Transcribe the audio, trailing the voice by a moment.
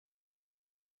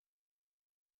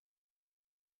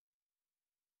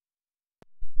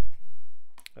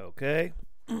Okay.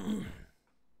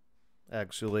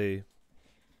 Actually,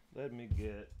 let me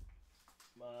get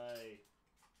my.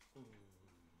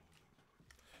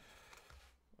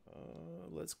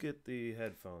 Let's get the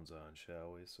headphones on,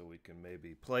 shall we? So we can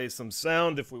maybe play some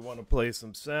sound if we want to play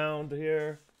some sound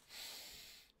here.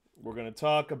 We're going to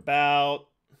talk about.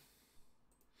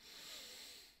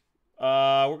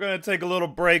 We're going to take a little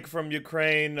break from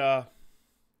Ukraine.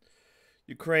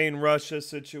 Ukraine-Russia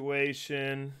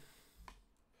situation.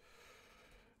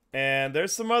 And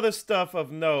there's some other stuff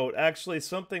of note. Actually,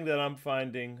 something that I'm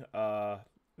finding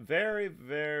very,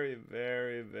 very,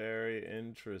 very, very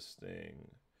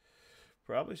interesting.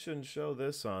 Probably shouldn't show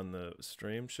this on the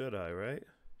stream, should I, right?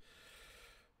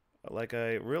 Like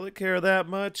I really care that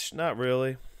much? Not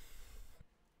really.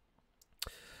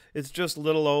 It's just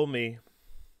little old me.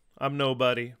 I'm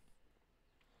nobody.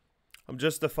 I'm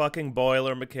just a fucking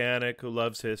boiler mechanic who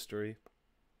loves history.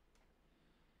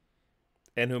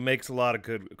 And who makes a lot of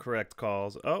good, correct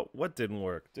calls. Oh, what didn't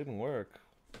work? Didn't work.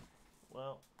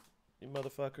 Well, you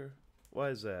motherfucker. Why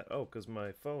is that? Oh, because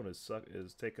my phone is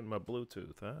taking my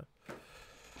Bluetooth, huh?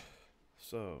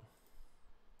 So,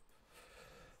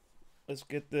 let's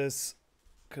get this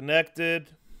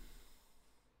connected.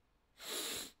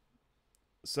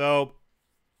 So,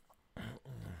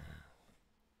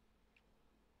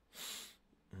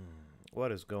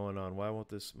 what is going on? Why won't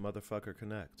this motherfucker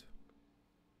connect?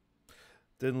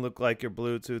 Didn't look like your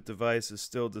Bluetooth device is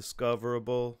still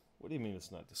discoverable. What do you mean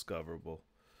it's not discoverable?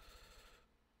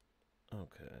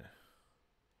 Okay.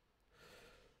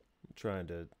 I'm trying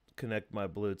to connect my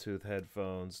Bluetooth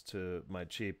headphones to my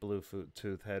cheap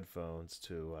Bluetooth headphones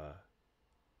to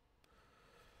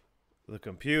the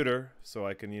computer so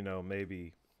I can,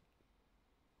 maybe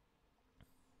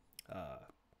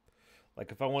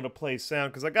like if I want to play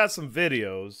sound, because I got some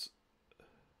videos.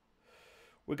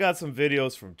 We got some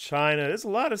videos from China. There's a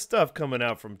lot of stuff coming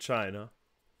out from China.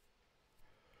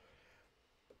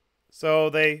 So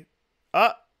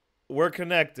we're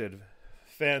connected.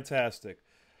 Fantastic.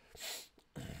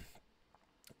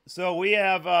 So we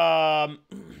have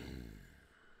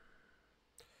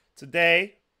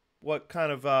today what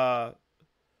kind of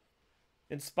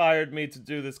inspired me to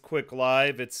do this quick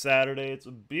live. It's Saturday. It's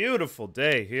a beautiful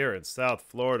day here in South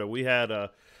Florida. We had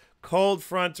a cold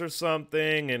front or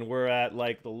something, and we're at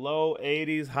like the low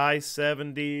 80s, high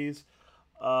 70s.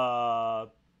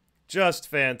 Just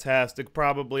fantastic.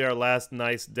 Probably our last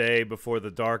nice day before the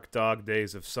dark dog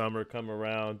days of summer come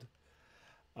around.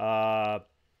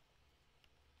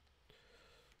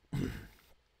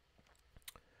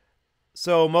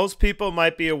 So most people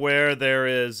might be aware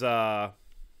they're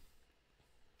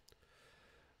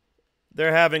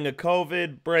having a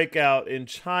COVID breakout in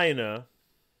China.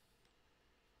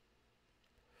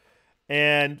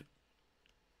 And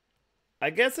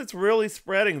I guess it's really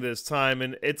spreading this time,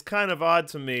 and it's kind of odd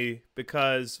to me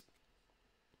because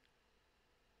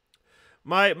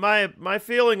my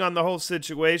feeling on the whole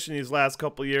situation these last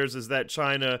couple of years is that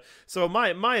China. So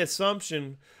my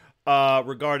assumption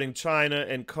regarding China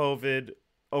and COVID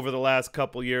over the last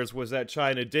couple of years was that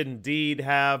China did indeed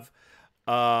have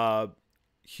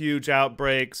huge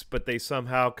outbreaks, but they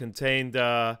somehow contained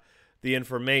the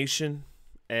information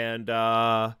and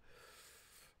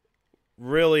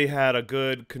really had a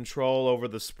good control over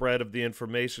the spread of the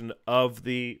information of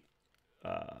the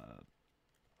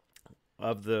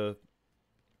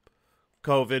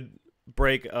COVID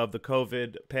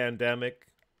pandemic.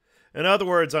 In other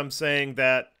words, I'm saying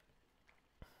that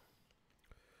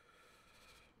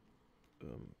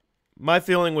my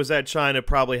feeling was that China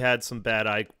probably had some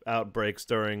bad outbreaks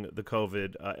during the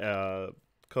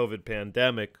COVID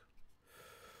pandemic.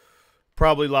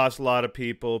 Probably lost a lot of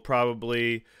people.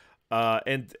 Probably.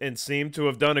 And seem to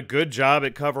have done a good job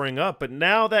at covering up, but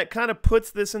now that kind of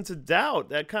puts this into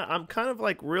doubt. I'm kind of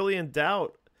like really in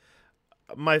doubt.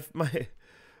 My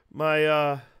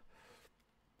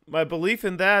belief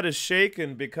in that is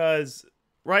shaken because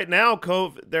right now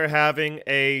they're having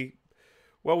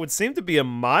what would seem to be a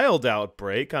mild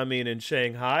outbreak. I mean, in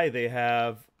Shanghai they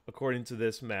have, according to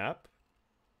this map,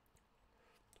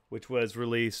 which was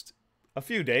released a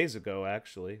few days ago,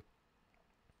 actually.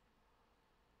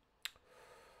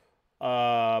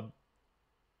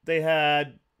 They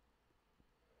had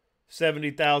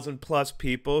 70,000 plus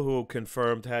people who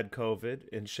confirmed had COVID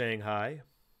in Shanghai.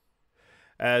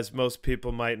 As most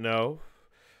people might know,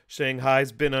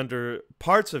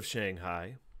 parts of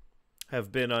Shanghai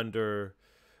have been under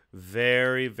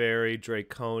very, very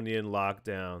draconian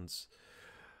lockdowns.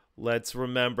 Let's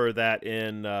remember that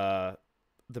in the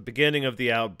beginning of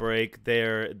the outbreak,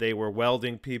 they were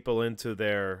welding people into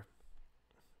their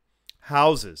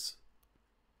houses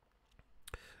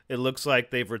it looks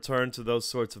like they've returned to those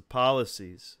sorts of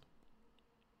policies.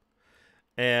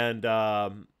 And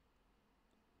let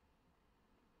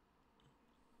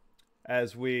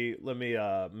me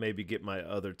maybe get my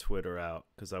other Twitter out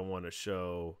because I want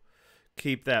to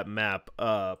keep that map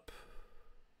up.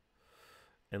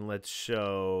 And let's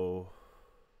show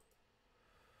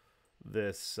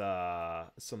this,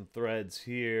 some threads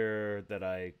here that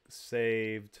I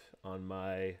saved on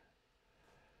my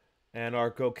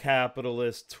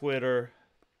anarcho-capitalist Twitter.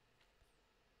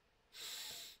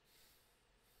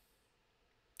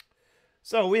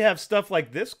 So we have stuff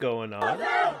like this going on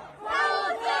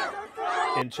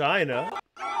in China.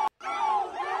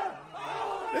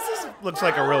 Looks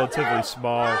like a relatively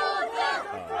small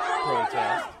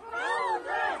protest.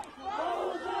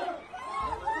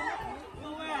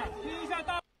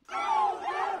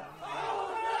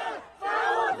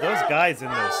 Those guys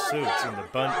in those suits in the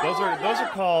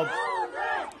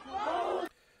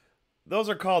those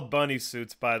are called bunny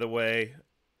suits, by the way.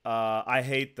 I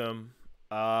hate them.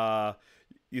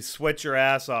 You sweat your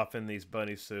ass off in these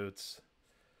bunny suits.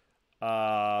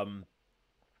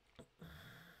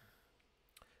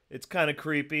 It's kind of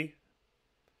creepy.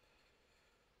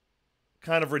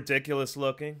 Kind of ridiculous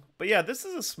looking. But yeah, this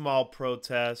is a small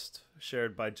protest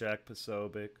shared by Jack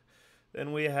Posobiec.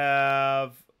 Then we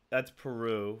have, that's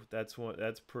Peru. That's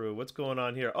Peru. What's going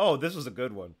on here? Oh, this was a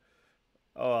good one.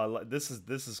 Oh, this is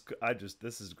great. This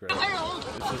just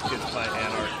gets my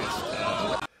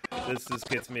anarchist. This just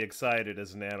gets me excited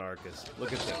as an anarchist.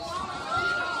 Look at this.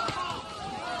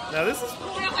 Now this is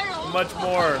a much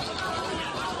more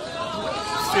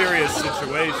serious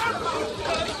situation.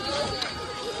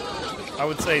 I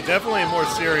would say definitely a more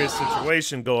serious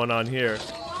situation going on here.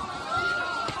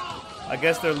 I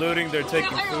guess they're looting, they're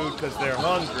taking food because they're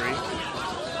hungry.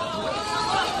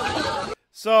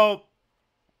 So,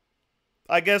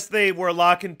 I guess they were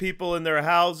locking people in their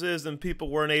houses and people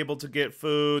weren't able to get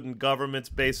food and government's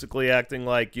basically acting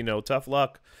like, you know, tough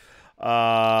luck.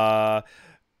 The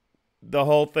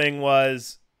whole thing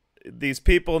was these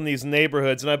people in these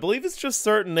neighborhoods, and I believe it's just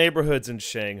certain neighborhoods in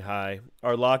Shanghai,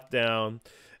 are locked down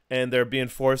and they're being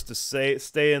forced to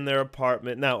stay in their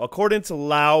apartment. Now, according to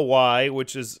Lao Wai,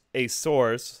 which is a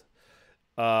source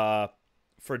for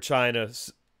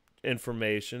China's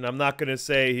information, I'm not going to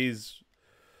say he's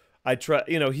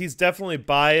definitely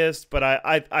biased, but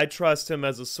I trust him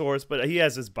as a source, but he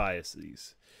has his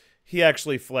biases. He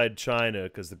actually fled China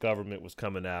because the government was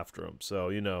coming after him. So,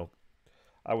 you know,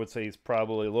 I would say he's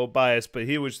probably a little biased, but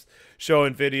he was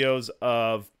showing videos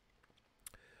of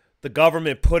the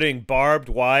government putting barbed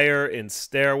wire in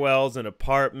stairwells and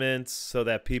apartments so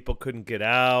that people couldn't get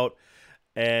out,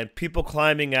 and people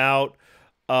climbing out,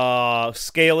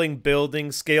 scaling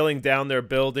down their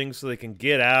buildings so they can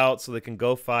get out, so they can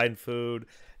go find food.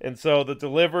 And so the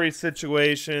delivery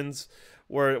situations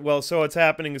so what's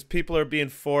happening is people are being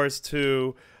forced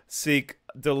to seek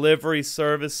delivery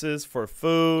services for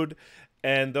food,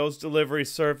 and those delivery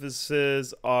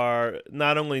services are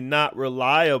not only not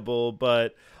reliable,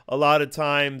 but a lot of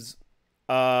times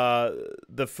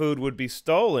the food would be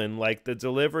stolen. Like the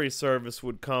delivery service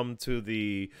would come to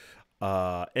the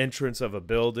entrance of a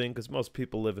building, because most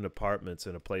people live in apartments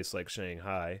in a place like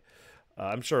Shanghai.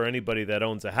 I'm sure anybody that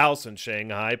owns a house in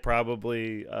Shanghai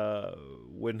probably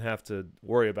wouldn't have to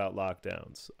worry about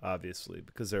lockdowns, obviously,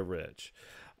 because they're rich.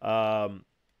 But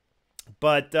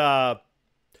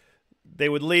they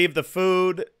would leave the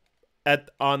food at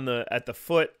the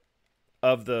foot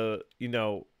of the,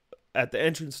 at the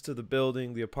entrance to the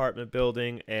building, the apartment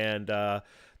building, and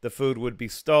the food would be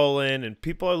stolen, and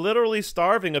people are literally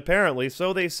starving, apparently,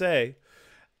 so they say.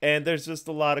 And there's just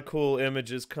a lot of cool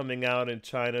images coming out in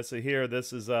China. So here,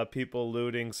 this is people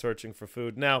looting, searching for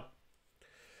food. Now,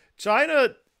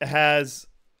 China has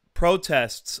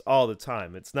protests all the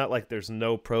time. It's not like there's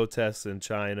no protests in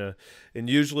China. And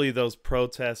usually those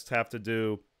protests have to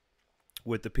do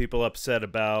with the people upset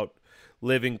about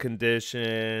living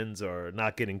conditions or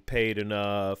not getting paid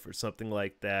enough or something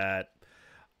like that.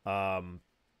 The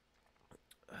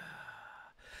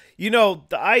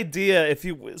idea,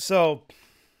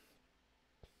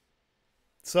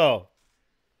 So,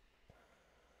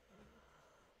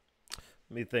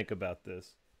 let me think about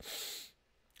this.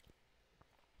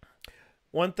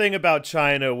 One thing about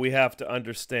China we have to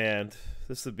understand,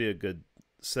 this would be a good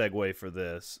segue for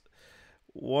this.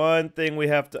 One thing we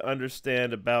have to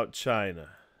understand about China.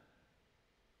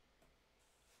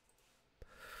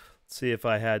 Let's see if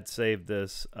I had saved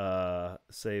this.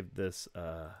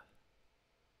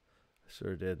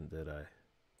 Sure didn't, did I?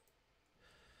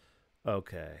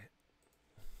 Okay.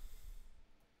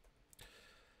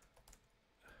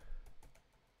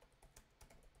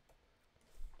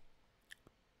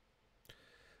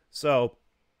 So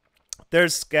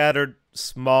there's scattered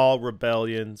small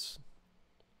rebellions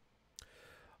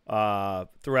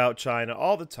throughout China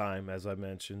all the time, as I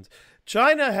mentioned.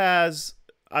 China has,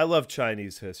 I love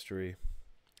Chinese history.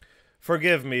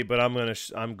 Forgive me, but I'm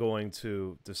going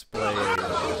to display a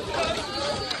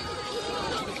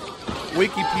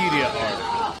Wikipedia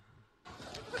article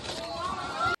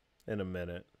in a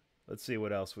minute. Let's see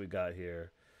what else we got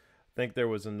here. I think there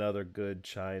was another good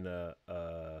China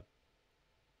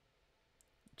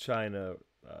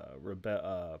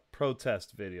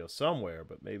protest video somewhere,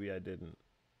 but maybe I didn't.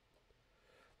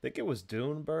 I think it was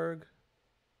Dunberg.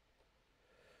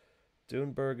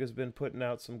 Dunberg has been putting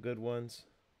out some good ones.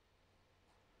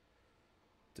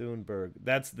 Dunberg.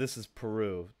 This is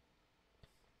Peru.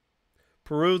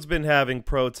 Peru's been having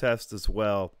protests as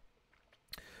well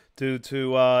due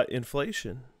to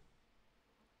inflation.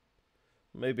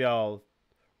 Maybe I'll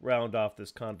round off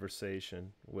this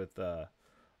conversation with a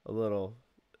little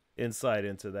insight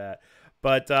into that.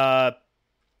 But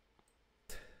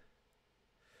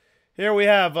here we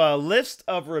have a list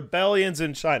of rebellions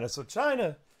in China. So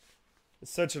China is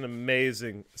such an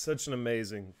amazing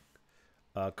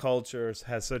culture,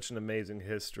 has such an amazing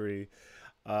history.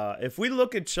 If we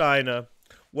look at China,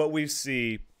 what we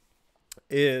see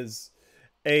is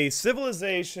a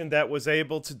civilization that was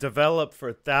able to develop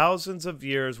for thousands of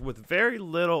years with very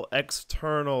little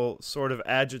external sort of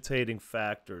agitating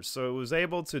factors. So it was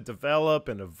able to develop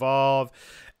and evolve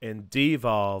and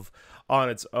devolve on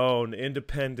its own,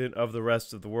 independent of the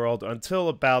rest of the world, until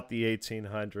about the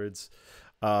 1800s,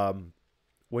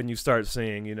 when you start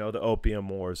seeing, you know, the Opium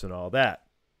Wars and all that.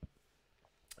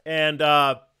 And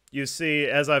you see,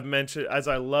 as I've mentioned, as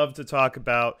I love to talk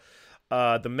about,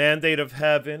 the mandate of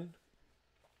heaven,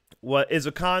 what is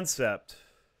a concept,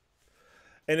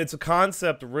 and it's a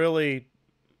concept really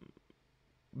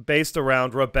based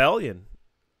around rebellion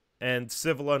and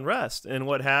civil unrest. And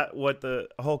what the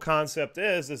whole concept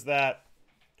is that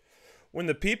when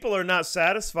the people are not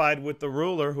satisfied with the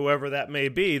ruler, whoever that may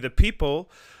be, the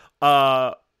people,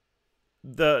 that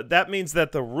means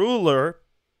that the ruler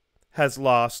has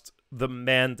lost the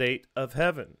mandate of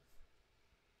heaven.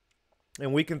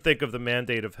 And we can think of the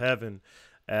mandate of heaven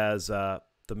as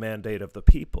the mandate of the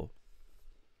people.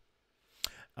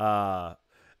 And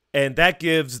that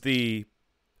gives the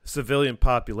civilian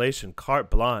population carte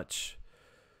blanche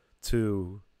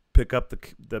to pick up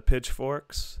the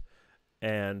pitchforks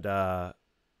and, do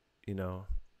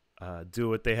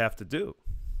what they have to do.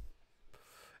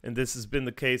 And this has been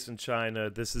the case in China.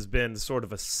 This has been sort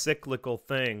of a cyclical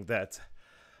thing that's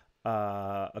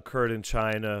occurred in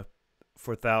China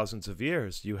for thousands of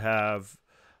years. You have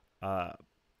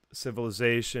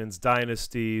civilizations,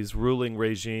 dynasties, ruling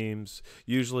regimes,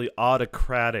 usually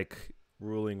autocratic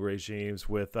ruling regimes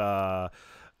with, a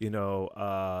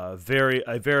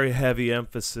very heavy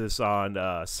emphasis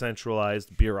on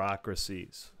centralized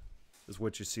bureaucracies, is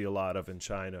what you see a lot of in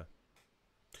China.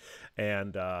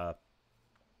 And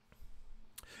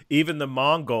even the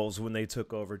Mongols, when they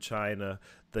took over China,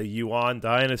 the Yuan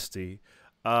dynasty,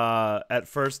 at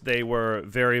first they were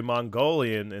very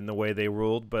Mongolian in the way they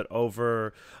ruled, but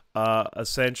over a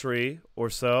century or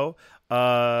so,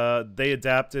 they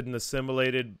adapted and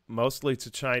assimilated mostly to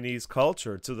Chinese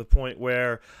culture, to the point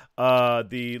where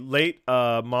the late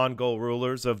Mongol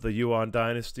rulers of the Yuan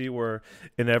dynasty were,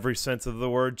 in every sense of the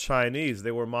word, Chinese.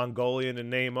 They were Mongolian in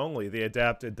name only. They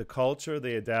adapted the culture,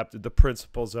 they adapted the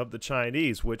principles of the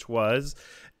Chinese, which was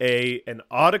an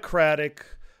autocratic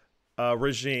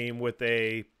regime with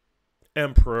a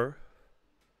emperor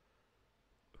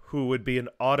who would be an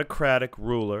autocratic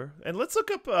ruler. And let's look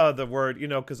up the word,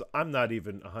 because I'm not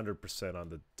even 100% on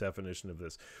the definition of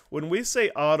this. When we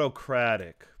say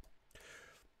autocratic,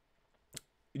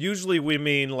 usually we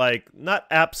mean like not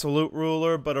absolute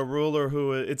ruler, but a ruler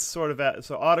who it's sort of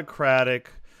so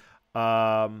autocratic.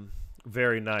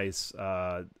 Very nice.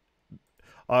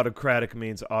 Autocratic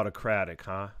means autocratic,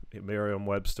 huh?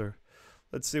 Merriam-Webster.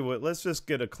 Let's just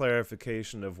get a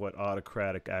clarification of what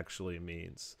autocratic actually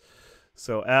means.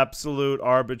 So absolute,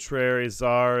 arbitrary,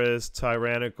 czarist,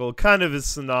 tyrannical, kind of is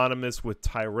synonymous with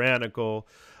tyrannical,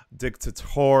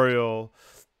 dictatorial,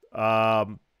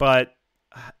 but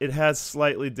it has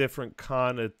slightly different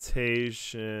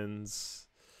connotations.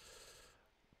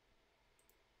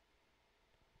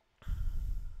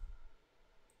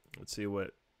 Let's see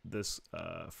what this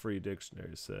free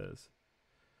dictionary says.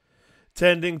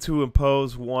 Tending to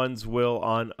impose one's will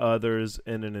on others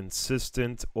in an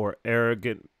insistent or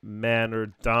arrogant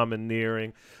manner,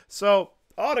 domineering. So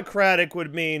autocratic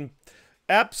would mean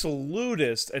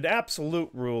absolutist. An absolute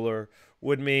ruler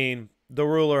would mean the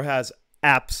ruler has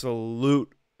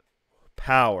absolute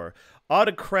power.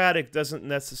 Autocratic doesn't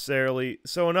necessarily.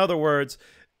 So, in other words,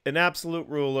 an absolute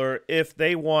ruler, if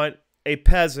they want a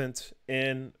peasant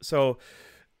in. So,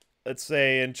 let's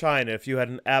say in China, if you had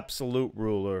an absolute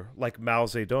ruler, like Mao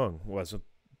Zedong was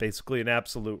basically an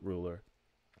absolute ruler,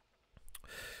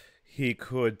 he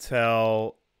could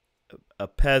tell a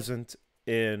peasant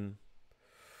in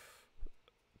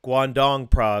Guangdong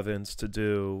province to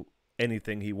do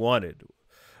anything he wanted.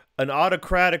 An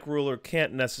autocratic ruler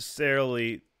can't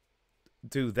necessarily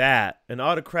do that. An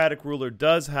autocratic ruler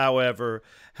does, however,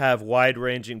 have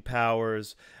wide-ranging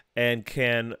powers and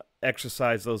can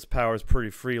exercise those powers pretty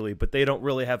freely, but they don't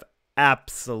really have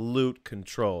absolute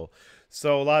control.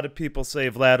 So a lot of people say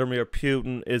Vladimir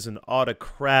Putin is an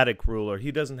autocratic ruler.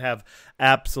 He doesn't have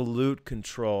absolute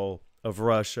control of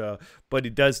Russia, but he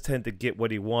does tend to get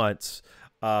what he wants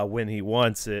when he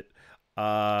wants it,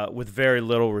 with very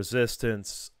little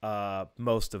resistance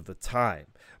most of the time.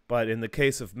 But in the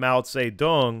case of Mao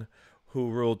Zedong, who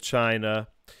ruled China,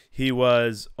 he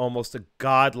was almost a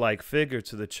godlike figure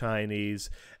to the Chinese.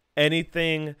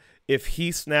 Anything, if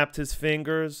he snapped his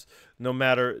fingers, no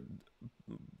matter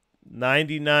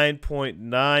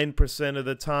 99.9% of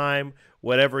the time,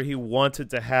 whatever he wanted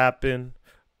to happen,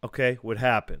 okay, would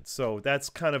happen. So that's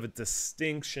kind of a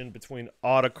distinction between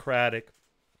autocratic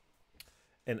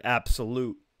and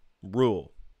absolute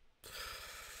rule.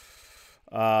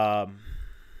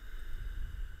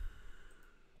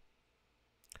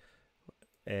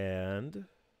 And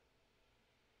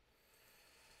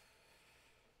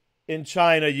in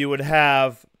China, you would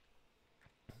have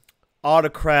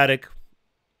autocratic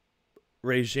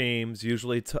regimes,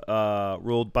 usually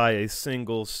ruled by a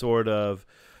single sort of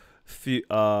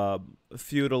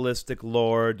feudalistic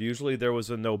lord. Usually there was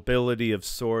a nobility of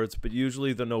sorts, but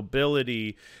usually the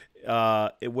nobility,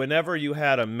 whenever you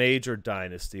had a major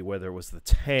dynasty, whether it was the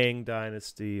Tang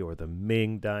dynasty or the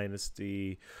Ming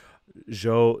dynasty,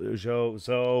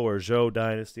 Zhou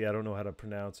dynasty, I don't know how to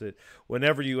pronounce it.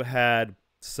 Whenever you had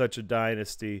such a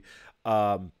dynasty,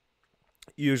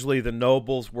 usually the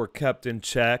nobles were kept in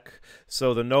check.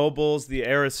 So the nobles, the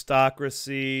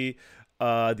aristocracy,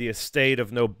 the estate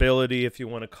of nobility, if you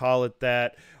want to call it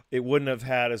that, it wouldn't have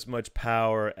had as much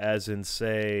power as in,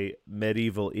 say,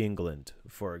 medieval England,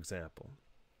 for example.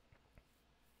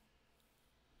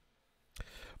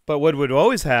 But what would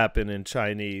always happen in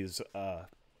Chinese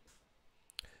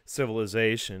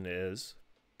civilization is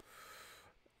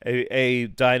a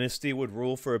dynasty would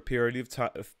rule for a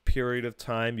period of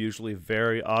time, usually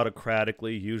very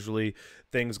autocratically. Usually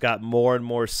things got more and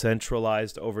more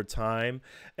centralized over time.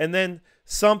 And then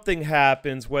something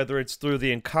happens, whether it's through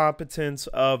the incompetence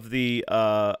of the,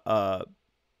 of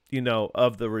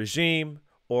the regime,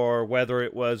 or whether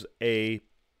it was a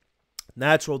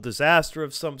natural disaster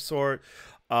of some sort.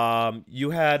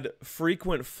 You had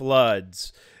frequent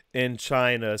floods in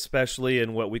China, especially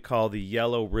in what we call the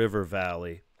Yellow River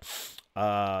Valley.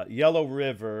 Yellow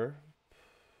River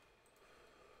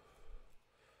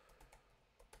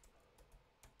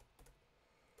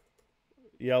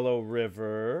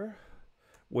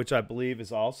which I believe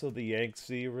is also the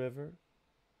Yangtze River.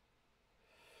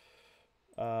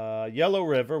 Yellow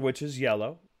River, which is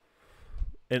yellow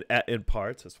in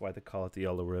parts, that's why they call it the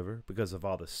Yellow River, because of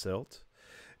all the silt,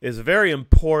 is a very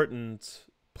important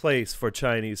place for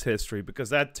Chinese history, because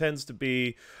that tends to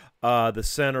be the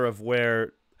center of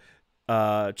where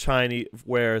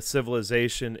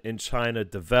civilization in China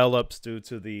develops due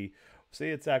to the, see,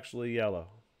 it's actually yellow.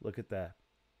 Look at that.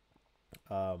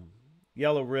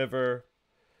 Yellow River,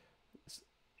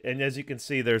 and as you can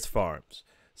see, there's farms.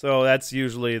 So that's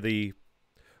usually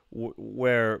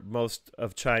where most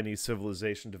of Chinese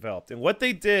civilization developed. And what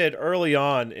they did early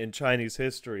on in Chinese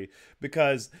history,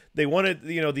 because they wanted,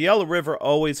 the Yellow River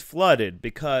always flooded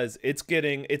because it's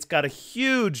got a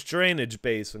huge drainage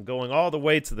basin going all the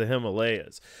way to the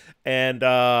Himalayas. And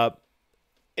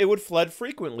it would flood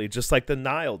frequently, just like the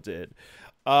Nile did.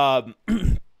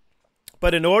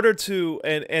 But in order to,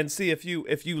 and see, if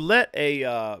you let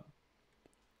a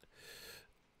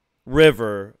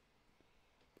river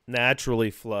naturally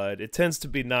flood, it tends to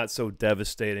be not so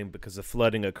devastating because the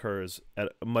flooding occurs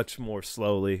at much more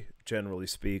slowly, generally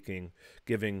speaking,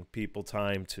 giving people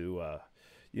time to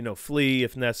flee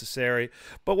if necessary.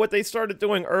 But what they started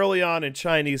doing early on in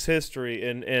Chinese history,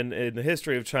 in the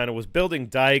history of China, was building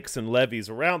dikes and levees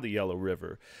around the Yellow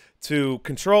River to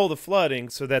control the flooding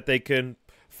so that they can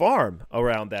farm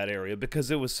around that area, because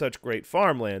it was such great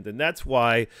farmland. And that's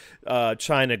why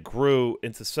China grew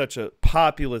into such a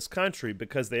populous country,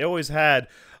 because they always had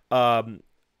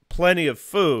plenty of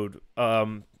food,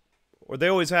 or or they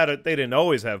didn't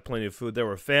always have plenty of food. There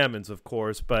were famines, of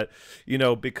course, but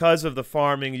because of the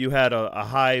farming, you had a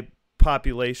high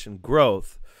population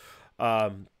growth.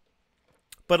 But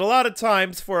a lot of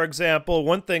times, for example,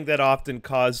 one thing that often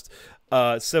caused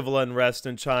civil unrest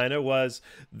in China was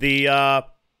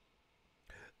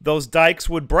those dikes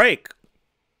would break.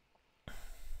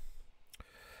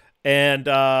 And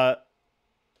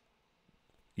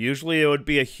usually it would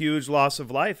be a huge loss of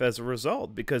life as a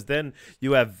result, because then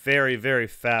you have very, very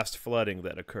fast flooding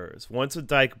that occurs. Once a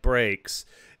dike breaks,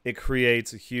 it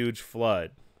creates a huge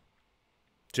flood,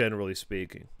 generally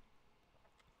speaking,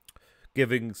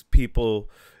 giving people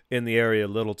in the area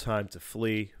little time to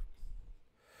flee.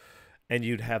 And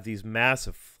you'd have these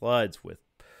massive floods with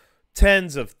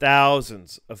tens of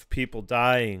thousands of people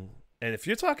dying. And if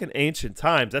you're talking ancient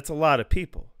times, that's a lot of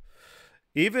people.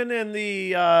 Even in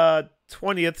the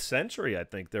 20th century, I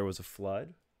think there was a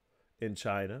flood in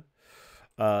China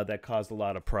that caused a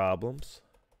lot of problems.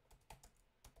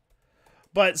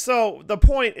 But so the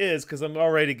point is, because I'm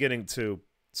already getting too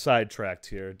sidetracked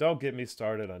here, don't get me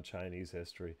started on Chinese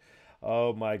history.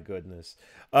 Oh my goodness.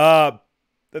 The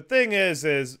thing is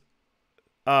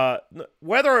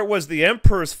whether it was the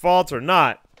emperor's fault or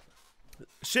not,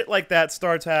 shit like that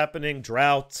starts happening,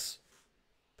 droughts,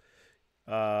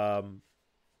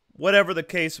 whatever the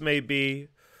case may be.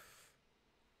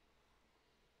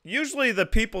 Usually the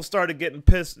people started getting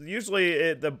pissed.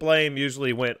 Usually the blame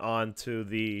went on to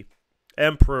the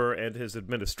emperor and his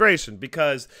administration,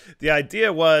 because the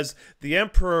idea was the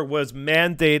emperor was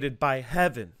mandated by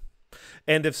heaven.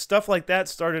 And if stuff like that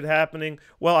started happening,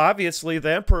 well, obviously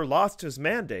the emperor lost his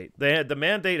mandate. The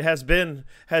mandate has been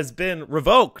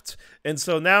revoked. And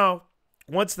so now,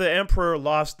 once the emperor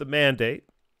lost the mandate,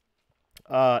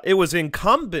 it was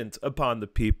incumbent upon the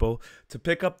people to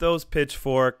pick up those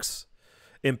pitchforks,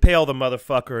 impale the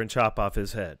motherfucker, and chop off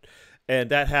his head. And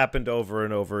that happened over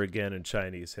and over again in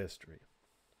Chinese history.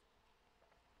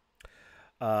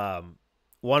 One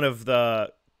of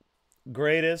the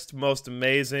greatest, most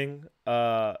amazing,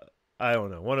 one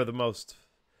of the most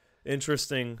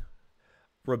interesting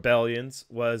rebellions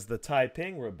was the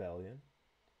Taiping Rebellion.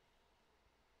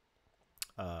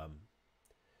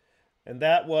 And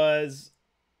that was,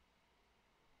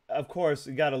 of course,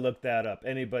 you got to look that up.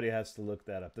 Anybody has to look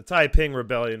that up. The Taiping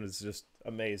Rebellion is just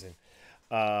amazing.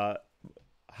 Probably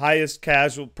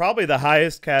the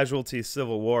highest casualty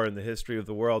civil war in the history of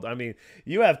the world. I mean,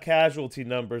 you have casualty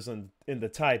numbers in the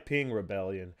Taiping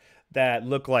Rebellion that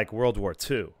look like World War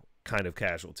II kind of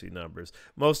casualty numbers.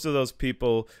 Most of those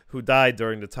people who died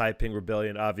during the Taiping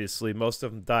Rebellion, obviously, most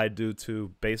of them died due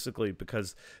to basically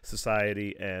because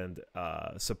society and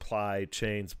supply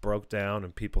chains broke down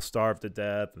and people starved to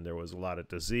death and there was a lot of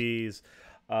disease.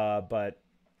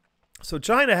 So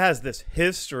China has this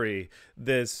history,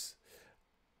 this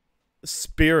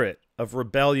spirit of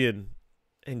rebellion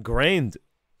ingrained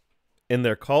in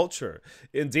their culture.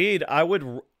 Indeed, I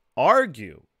would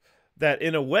argue that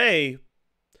in a way,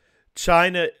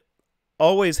 China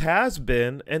always has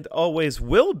been and always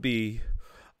will be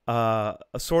a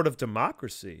sort of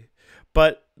democracy,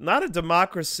 but not a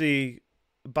democracy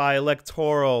by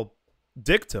electoral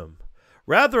dictum,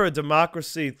 rather a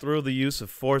democracy through the use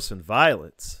of force and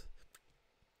violence.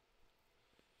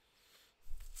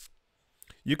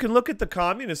 You can look at the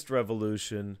communist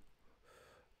revolution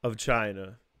of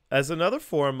China as another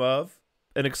form of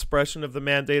an expression of the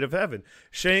mandate of heaven.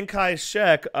 Chiang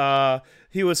Kai-shek,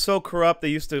 he was so corrupt they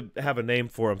used to have a name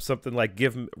for him, something like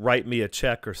write me a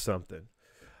check or something.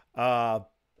 And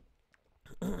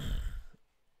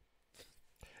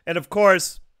of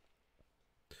course,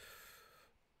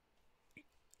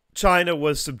 China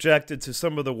was subjected to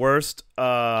some of the worst,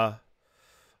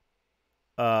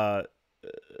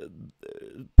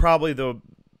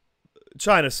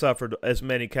 China suffered as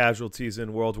many casualties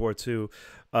in World War II,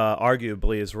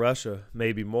 arguably as Russia,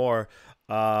 maybe more.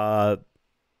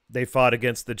 They fought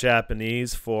against the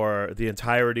Japanese for the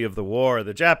entirety of the war.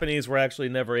 The Japanese were actually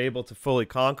never able to fully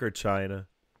conquer China.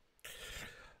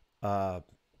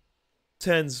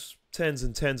 Tens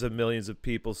and tens of millions of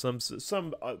people.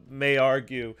 Some may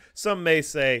argue, some may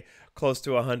say close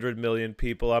to 100 million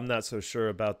people. I'm not so sure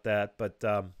about that, but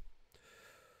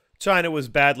China was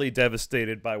badly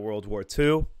devastated by World War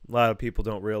II. A lot of people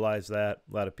don't realize that.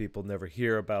 A lot of people never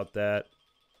hear about that.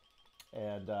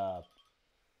 And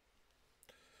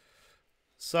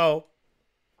so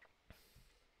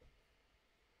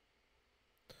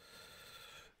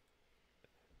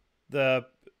the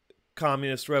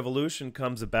communist revolution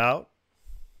comes about.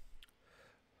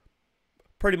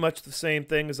 Pretty much the same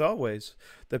thing as always.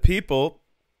 The people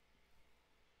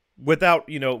without,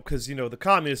 because, the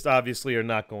communists obviously are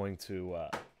not going to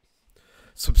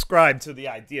subscribe to the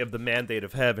idea of the mandate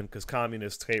of heaven, because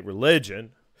communists hate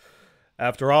religion.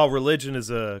 After all, religion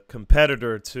is a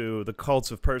competitor to the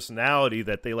cults of personality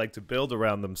that they like to build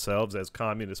around themselves as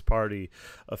Communist Party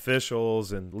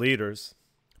officials and leaders.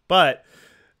 But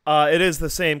it is the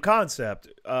same concept.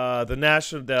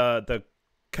 The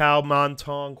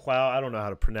Kuomintang, I don't know how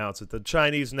to pronounce it. The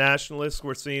Chinese nationalists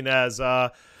were seen as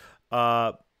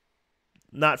not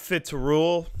fit to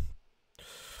rule.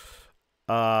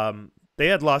 They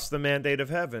had lost the mandate of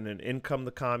heaven, and in come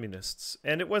the communists.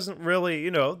 And it wasn't really,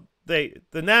 the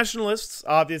nationalists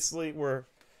obviously were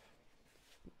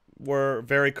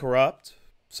very corrupt,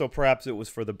 so perhaps it was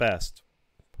for the best.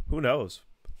 Who knows?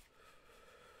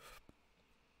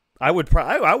 I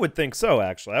would think so,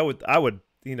 actually. I would,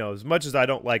 as much as I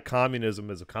don't like communism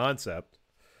as a concept,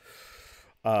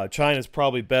 China's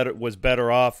probably was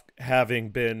better off having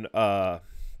been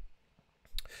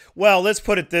well, let's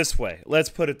put it this way.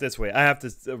 I have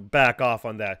to back off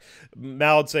on that.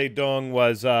 Mao Zedong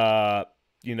was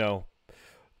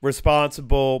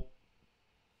responsible.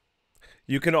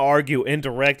 You can argue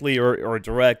indirectly or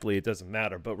directly, it doesn't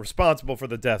matter, but responsible for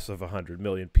the deaths of 100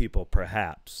 million people,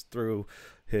 perhaps, through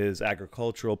his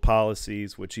agricultural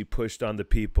policies, which he pushed on the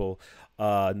people,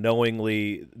 knowing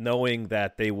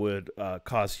that they would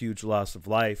cause huge loss of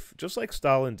life, just like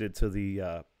Stalin did to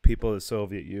the people of the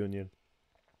Soviet Union.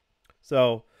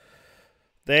 So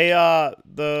the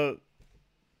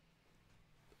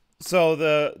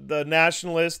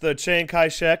nationalists, the Chiang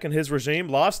Kai-shek and his regime,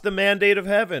 lost the mandate of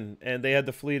heaven, and they had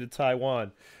to flee to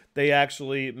Taiwan. They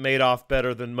actually made off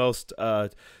better than most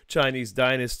Chinese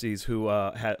dynasties who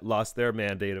had lost their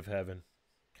mandate of heaven.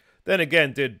 Then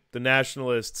again, did the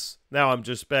nationalists, now I'm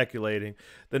just speculating,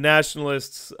 the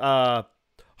nationalists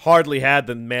hardly had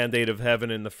the mandate of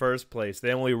heaven in the first place.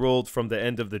 They only ruled from the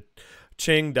end of the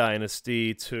Qing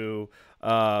dynasty to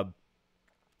the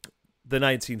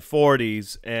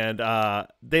 1940s, and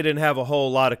they didn't have a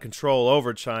whole lot of control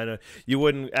over China. You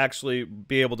wouldn't actually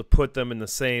be able to put them on the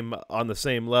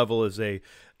same level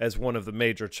as one of the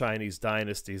major Chinese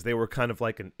dynasties. They were kind of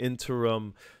like an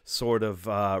interim sort of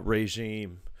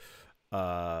regime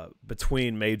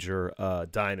between major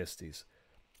dynasties.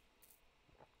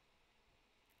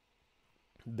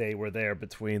 They were there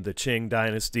between the Qing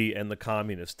dynasty and the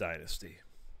Communist dynasty.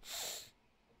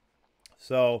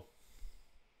 So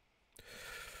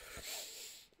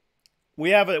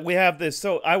we have this.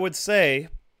 So I would say,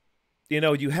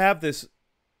 you have this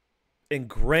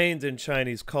ingrained in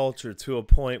Chinese culture to a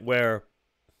point where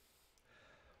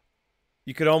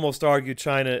you could almost argue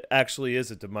China actually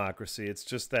is a democracy. It's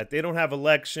just that they don't have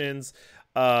elections.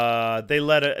 They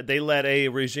let a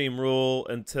regime rule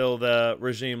until the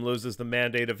regime loses the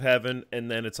mandate of heaven,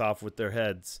 and then it's off with their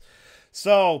heads.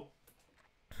 So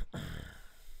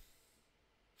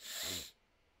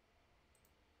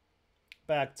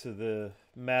back to the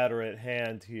matter at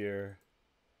hand here.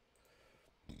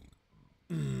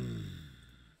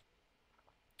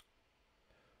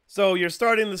 So you're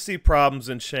starting to see problems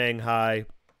in Shanghai.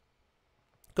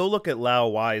 Go look at Lao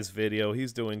Wai's video.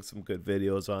 He's doing some good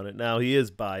videos on it. Now, he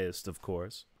is biased, of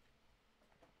course,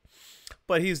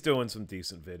 but he's doing some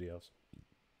decent videos.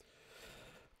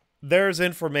 There's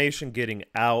information getting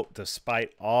out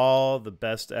despite all the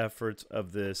best efforts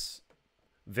of this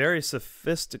very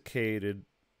sophisticated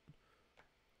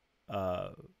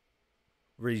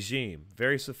regime.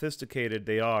 Very sophisticated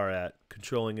they are at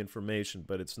controlling information,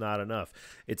 but it's not enough.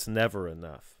 It's never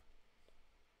enough.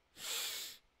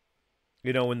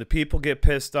 When the people get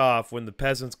pissed off, when the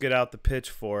peasants get out the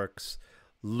pitchforks,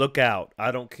 look out.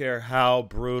 I don't care how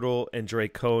brutal and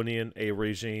draconian a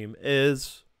regime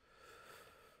is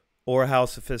or how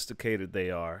sophisticated they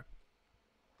are.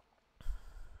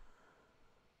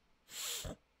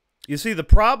 You see, the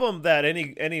problem that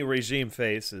any regime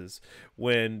faces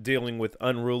when dealing with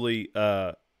an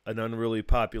unruly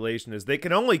population is they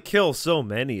can only kill so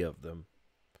many of them.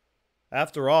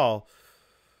 After all,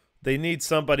 they need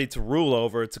somebody to rule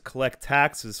over, to collect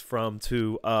taxes from,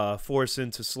 to force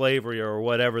into slavery or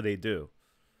whatever they do,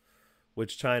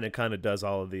 which China kind of does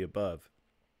all of the above.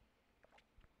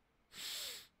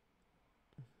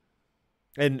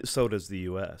 And so does the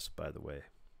U.S., by the way.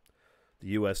 The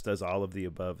U.S. does all of the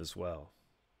above as well.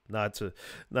 I'm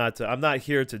not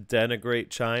here to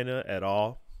denigrate China at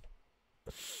all.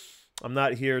 I'm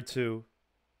not here to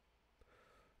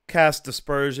cast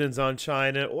aspersions on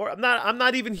China, or I'm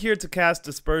not even here to cast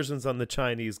aspersions on the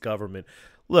Chinese government.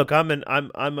 Look, I'm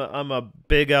a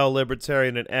big L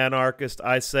libertarian and anarchist.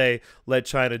 I say let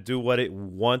China do what it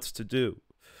wants to do.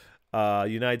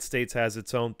 United States has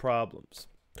its own problems.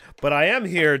 But I am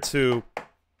here to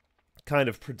kind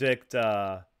of predict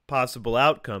possible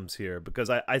outcomes here, because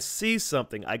I see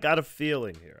something. I got a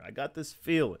feeling here. I got this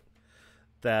feeling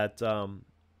that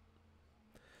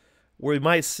we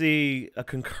might see a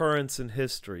concurrence in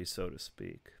history, so to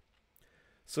speak.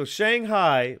 So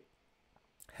Shanghai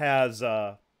has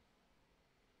an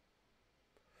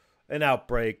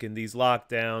outbreak and these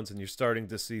lockdowns, and you're starting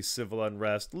to see civil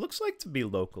unrest. It looks like to be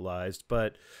localized,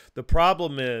 but the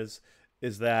problem is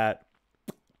that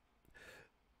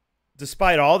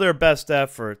despite all their best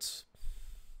efforts,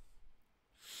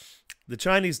 the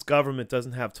Chinese government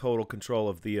doesn't have total control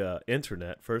of the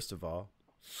internet, first of all.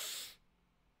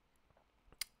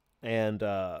 And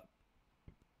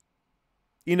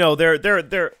you know,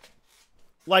 they're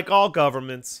like all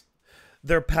governments,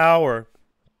 their power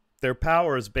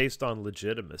is based on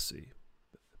legitimacy,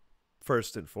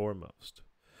 first and foremost.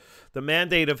 The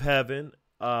mandate of heaven,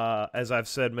 as I've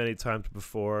said many times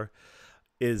before,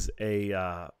 is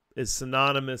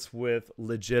synonymous with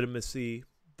legitimacy,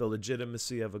 the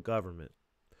legitimacy of a government.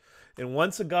 And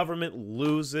once a government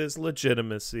loses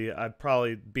legitimacy, I've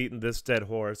probably beaten this dead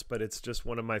horse, but it's just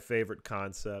one of my favorite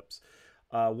concepts.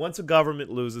 Once a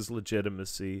government loses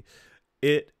legitimacy,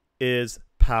 it is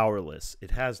powerless.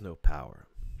 It has no power.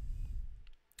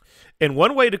 And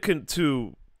one way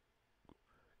to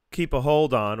keep a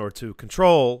hold on, or to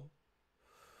control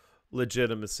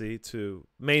legitimacy, to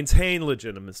maintain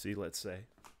legitimacy, let's say,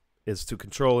 is to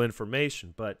control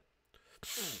information. But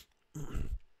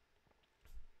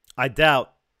I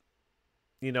doubt,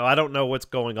 you know, I don't know what's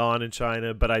going on in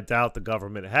China, but I doubt the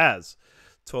government has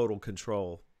total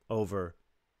control over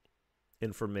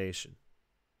information.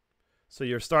 So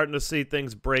you're starting to see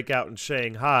things break out in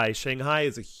Shanghai. Shanghai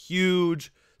is a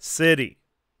huge city.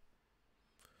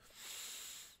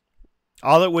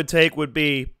 All it would take would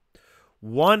be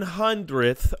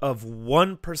 1/100th of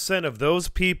 1% of those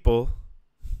people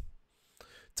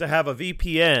to have a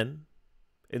VPN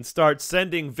and start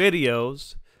sending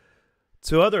videos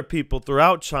to other people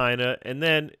throughout China, and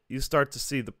then you start to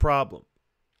see the problem.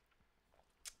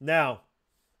 Now,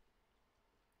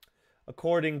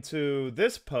 according to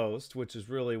this post, which is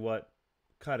really what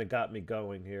kind of got me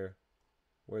going here,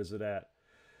 where's it at?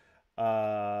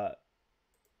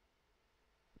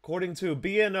 According to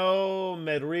BNO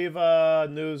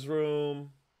Medriva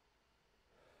Newsroom,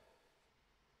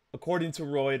 according to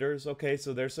Reuters, okay,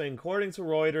 so they're saying, according to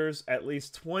Reuters, at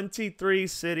least 23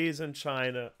 cities in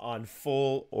China on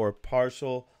full or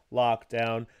partial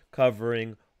lockdown,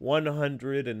 covering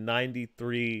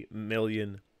 193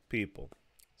 million people.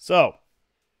 So,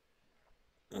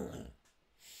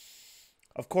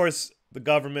 of course, the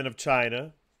government of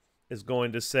China is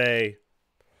going to say,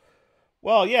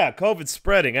 well, yeah, COVID's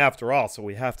spreading after all, so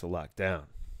we have to lock down.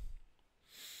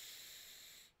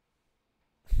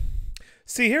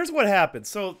 See, here's what happened.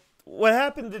 So what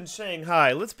happened in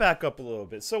Shanghai, let's back up a little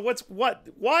bit. So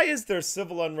why is there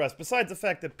civil unrest, besides the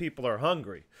fact that people are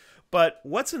hungry? But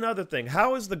what's another thing?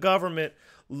 How is the government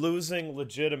losing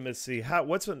legitimacy?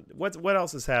 What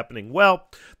else is happening? Well,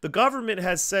 the government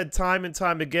has said time and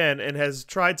time again, and has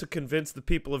tried to convince the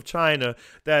people of China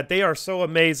that they are so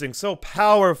amazing, so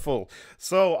powerful,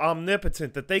 so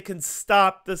omnipotent, that they can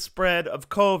stop the spread of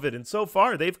COVID. And so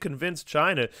far, they've convinced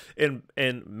China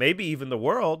and maybe even the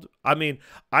world. I mean,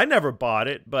 I never bought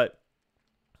it, but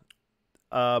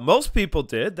most people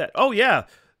did, that, oh yeah,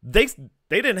 they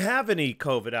didn't have any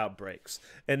COVID outbreaks.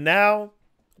 And now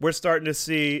we're starting to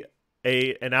see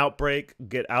an outbreak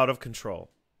get out of control.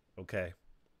 Okay.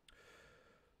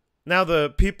 Now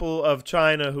the people of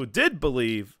China who did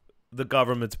believe the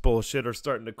government's bullshit are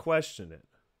starting to question it.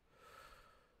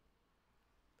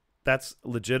 That's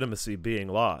legitimacy being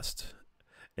lost.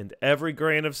 And every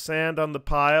grain of sand on the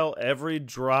pile, every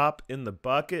drop in the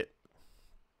bucket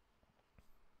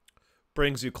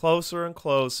brings you closer and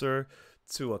closer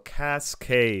to a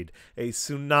cascade, a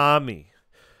tsunami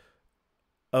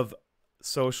of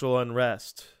social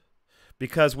unrest.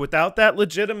 Because without that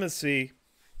legitimacy,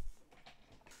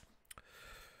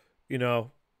 you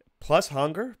know, plus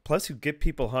hunger, plus you get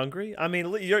people hungry. I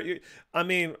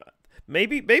mean,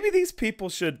 maybe these people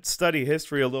should study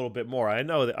history a little bit more. I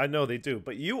know they do,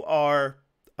 but you are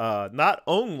not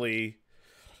only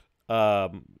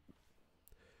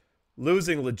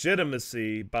losing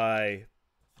legitimacy by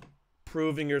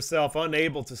proving yourself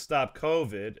unable to stop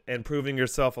COVID and proving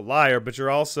yourself a liar, but you're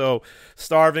also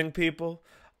starving people.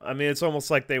 I mean, it's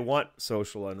almost like they want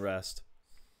social unrest.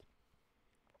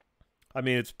 I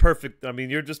mean, it's perfect. I mean,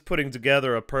 you're just putting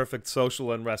together a perfect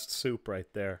social unrest soup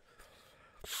right there.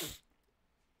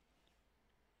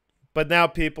 But now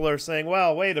people are saying,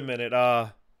 well, wait a minute.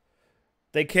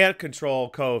 They can't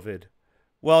control COVID.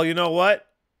 Well, you know what?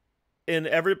 In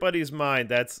everybody's mind,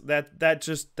 that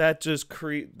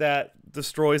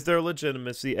destroys their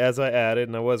legitimacy. As I added,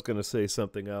 and I was going to say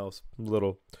something else,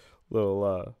 little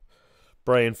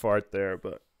brain fart there,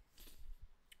 but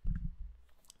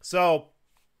so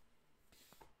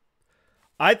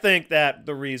I think that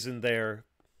the reason they're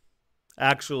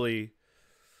actually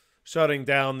shutting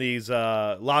down these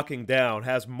locking down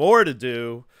has more to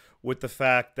do with the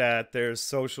fact that there's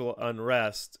social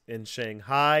unrest in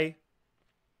Shanghai,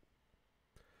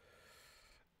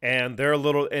 and they're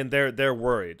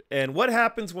worried. And what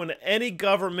happens when any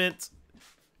government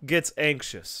gets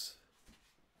anxious?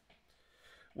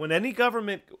 When any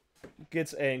government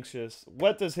gets anxious,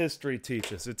 what does history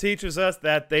teach us? It teaches us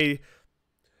that they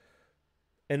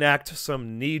enact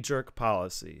some knee-jerk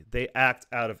policy. They act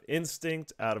out of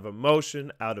instinct, out of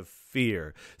emotion, out of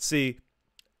fear. See,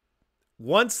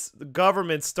 once the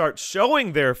government starts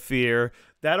showing their fear,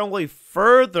 that only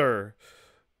further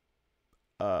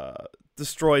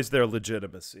destroys their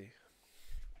legitimacy.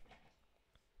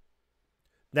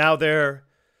 Now they're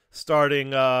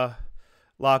starting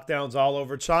lockdowns all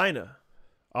over China,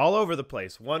 all over the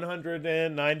place.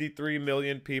 193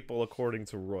 million people, according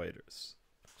to Reuters.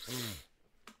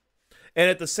 And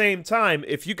at the same time,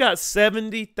 if you got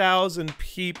 70,000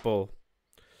 people,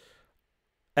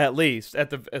 at least,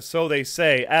 so they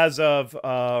say, as of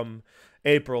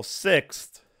April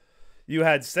 6th, you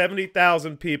had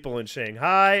 70,000 people in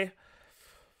Shanghai,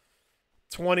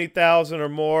 20,000 or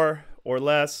more or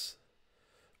less,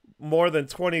 more than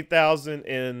 20,000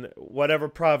 in whatever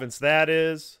province that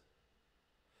is.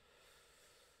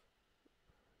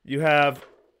 You have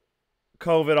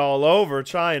COVID all over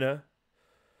China.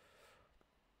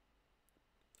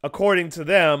 According to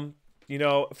them, you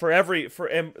know,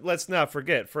 let's not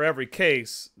forget, for every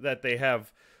case that they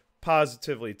have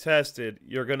positively tested,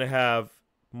 you're going to have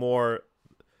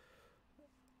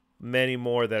many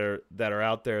more that are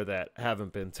out there that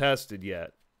haven't been tested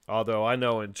yet. Although I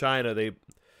know in China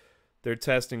their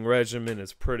testing regimen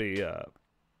is pretty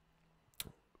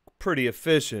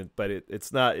efficient, but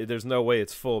it's not. There's no way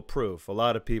it's foolproof. A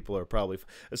lot of people are probably,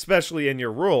 especially in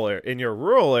your rural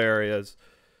areas.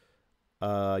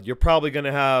 You're probably going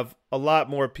to have a lot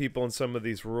more people in some of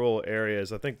these rural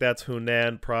areas. I think that's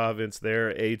Hunan province there,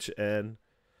 HN.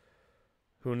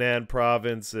 Hunan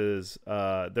province is,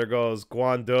 there goes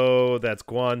Guangdong, that's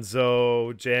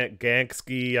Guangzhou,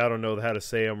 Gangsky, I don't know how to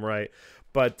say them right.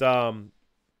 But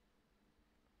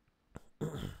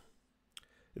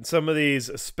in some of these,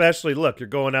 especially, look, you're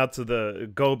going out to the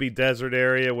Gobi Desert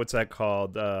area. What's that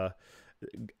called?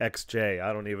 XJ,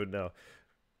 I don't even know.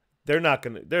 They're not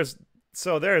going to, there's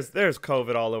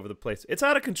COVID all over the place. It's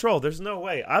out of control. There's no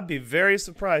way. I'd be very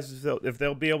surprised if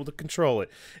they'll be able to control it.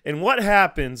 And what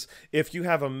happens if you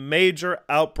have a major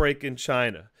outbreak in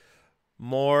China?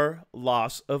 More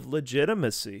loss of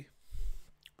legitimacy.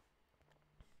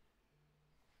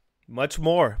 Much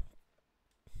more.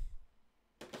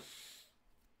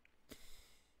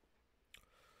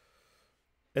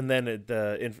 And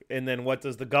then what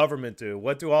does the government do?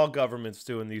 What do all governments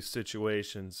do in these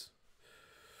situations?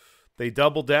 They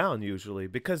double down usually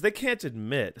because they can't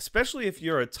admit, especially if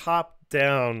you're a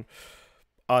top-down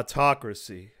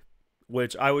autocracy,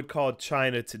 which I would call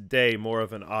China today more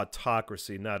of an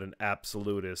autocracy, not an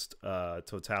absolutist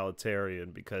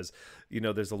totalitarian, because, you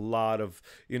know, there's a lot of,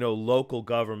 you know, local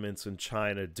governments in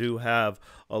China do have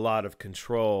a lot of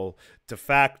control, de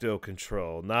facto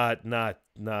control, not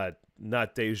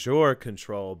de jure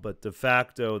control, but de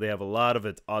facto they have a lot of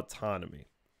autonomy.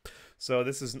 So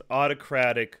this is an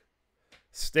autocratic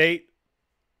state,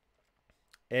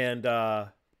 and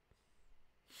they're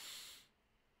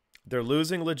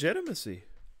losing legitimacy.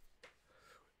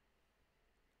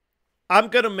 I'm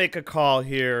gonna make a call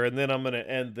here, and then I'm gonna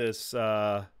end this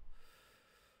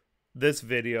this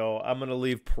video. I'm gonna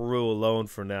leave Peru alone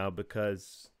for now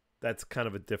because that's kind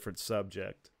of a different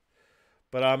subject.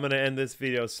 But I'm gonna end this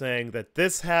video saying that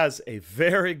this has a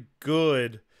very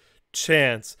good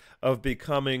chance of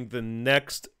becoming the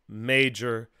next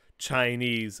major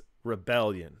Chinese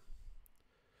rebellion.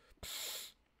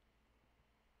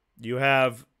 You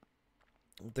have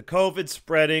the COVID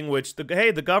spreading, which the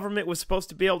government was supposed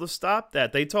to be able to stop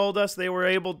that. They told us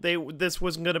this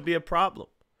wasn't going to be a problem.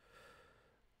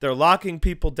 They're locking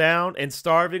people down and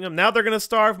starving them. Now they're going to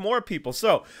starve more people.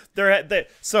 So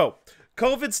so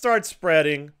COVID starts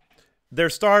spreading. They're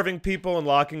starving people and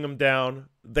locking them down.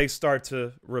 They start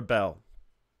to rebel.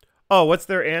 Oh, what's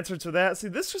their answer to that? See,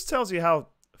 this just tells you how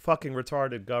fucking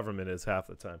retarded government is half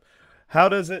the time.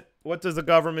 What does the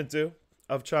government do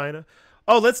of China?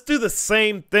 Oh, let's do the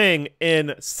same thing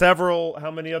in several,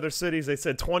 how many other cities? They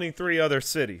said 23 other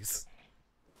cities.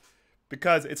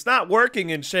 Because it's not working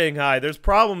in Shanghai. There's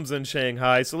problems in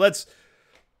Shanghai. So let's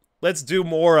do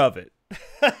more of it.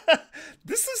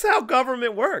 This is how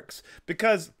government works.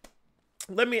 Because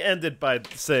let me end it by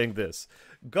saying this.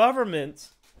 Government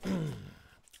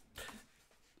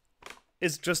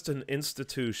is just an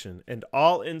institution, and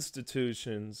all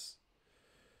institutions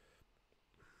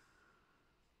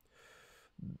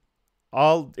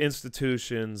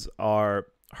are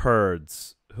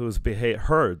herds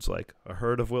herds, like a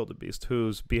herd of wildebeest,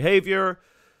 whose behavior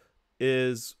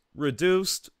is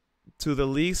reduced to the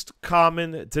least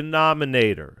common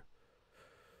denominator.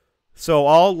 So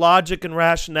all logic and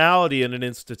rationality in an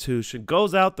institution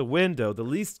goes out the window. The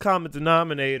least common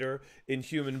denominator in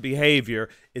human behavior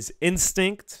is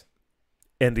instinct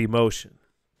and emotion.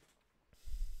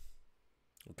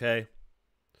 Okay?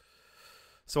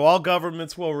 So all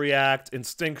governments will react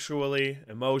instinctually,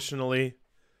 emotionally.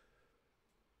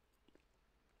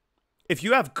 If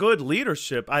you have good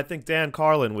leadership, I think Dan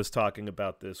Carlin was talking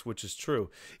about this, which is true.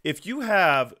 If you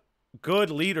have good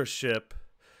leadership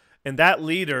and that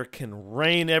leader can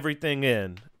rein everything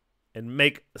in and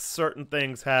make certain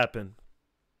things happen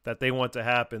that they want to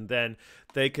happen, then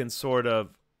they can sort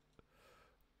of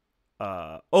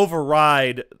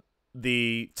override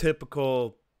the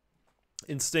typical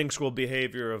instinctual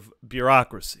behavior of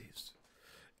bureaucracies.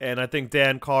 And I think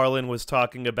Dan Carlin was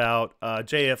talking about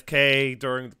JFK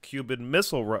during the Cuban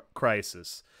Missile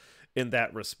Crisis in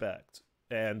that respect.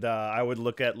 And I would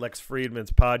look at Lex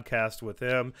Friedman's podcast with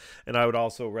him, and I would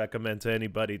also recommend to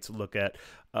anybody to look at,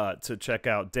 to check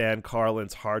out Dan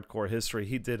Carlin's Hardcore History.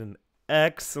 He did an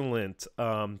excellent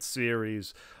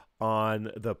series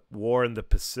on the war in the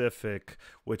Pacific,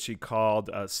 which he called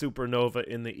Supernova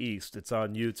in the East. It's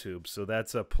on YouTube. So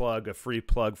that's a free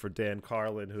plug for Dan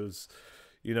Carlin, who's,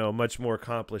 you know, a much more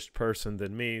accomplished person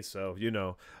than me. So, you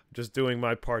know, just doing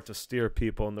my part to steer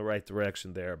people in the right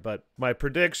direction there. But my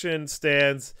prediction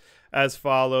stands as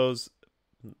follows.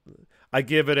 I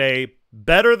give it a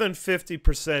better than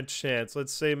 50% chance,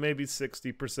 let's say maybe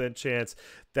 60% chance,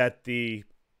 that the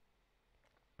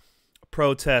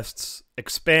protests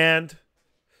expand.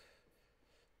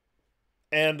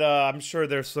 And I'm sure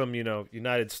there's some, you know,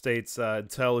 United States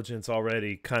intelligence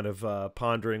already kind of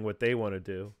pondering what they want to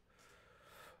do.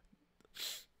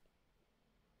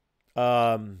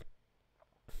 You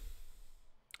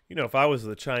know, if I was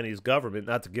the Chinese government,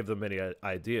 not to give them any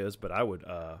ideas, but I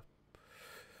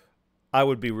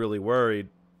would be really worried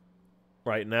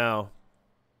right now.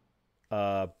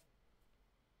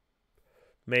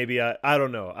 Maybe I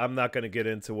don't know. I'm not going to get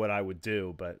into what I would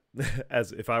do, but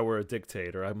as if I were a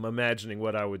dictator, I'm imagining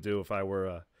what I would do if I were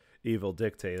a evil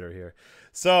dictator here.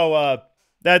 So,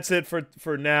 that's it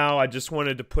for now. I just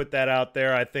wanted to put that out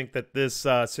there. I think that this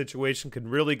situation can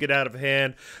really get out of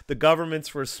hand. The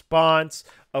government's response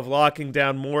of locking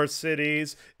down more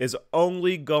cities is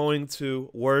only going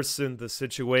to worsen the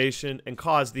situation and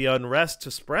cause the unrest to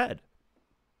spread.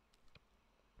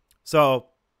 So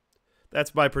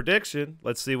that's my prediction.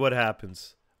 Let's see what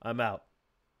happens. I'm out.